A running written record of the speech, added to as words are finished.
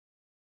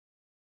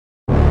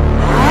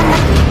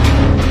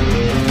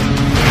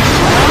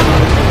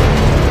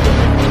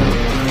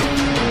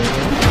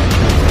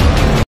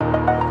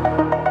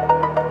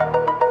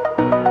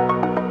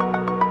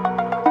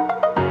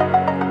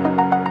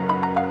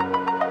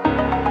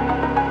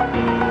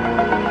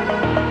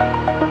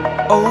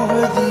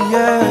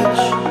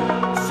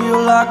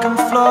like I'm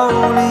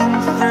floating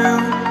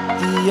through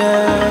the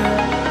air.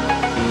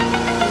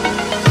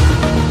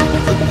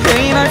 The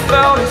pain I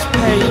felt is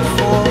paid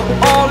for,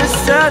 all is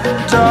said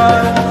and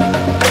done.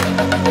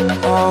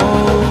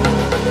 Oh,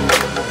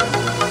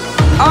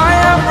 I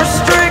am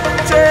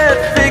restricted,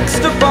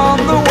 fixed upon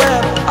the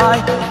web. I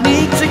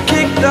need to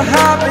kick the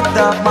habit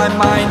that my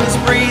mind is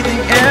breathing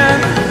in.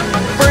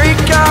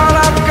 Break out,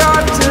 I've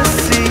got to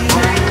see.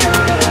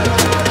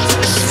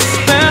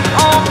 Spent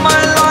all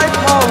my life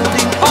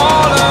holding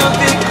all of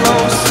it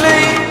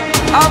closely.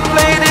 I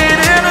played it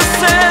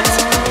innocent,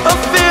 a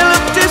feel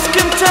of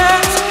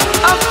discontent.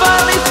 I'm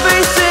finally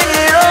facing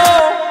it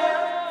all,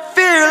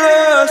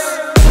 fearless.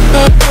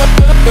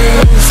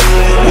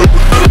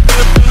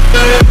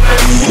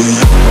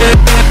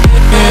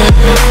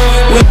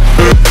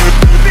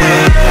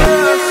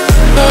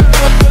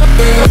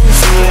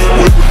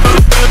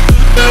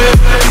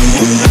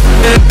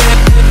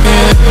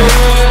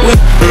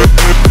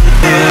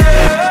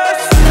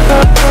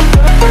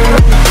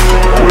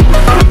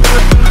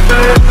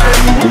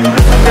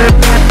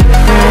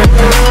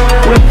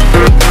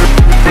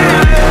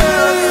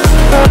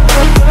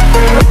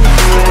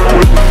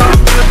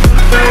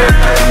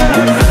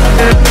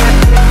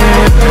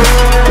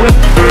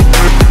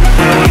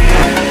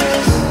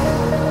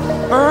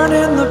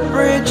 Burning the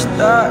bridge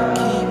that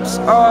keeps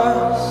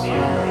us.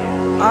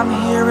 I'm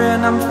here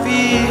and I'm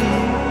feeling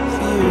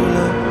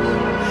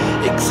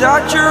fearless.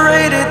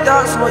 Exaggerated,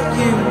 that's what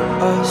you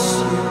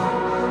assume.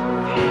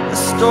 The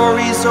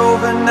story's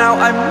over now,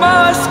 I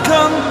must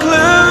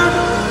conclude.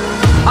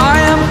 I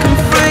am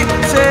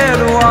conflicted,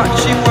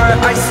 watching where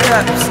I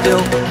step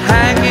still,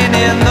 hanging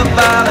in the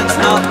balance,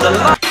 not the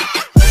light.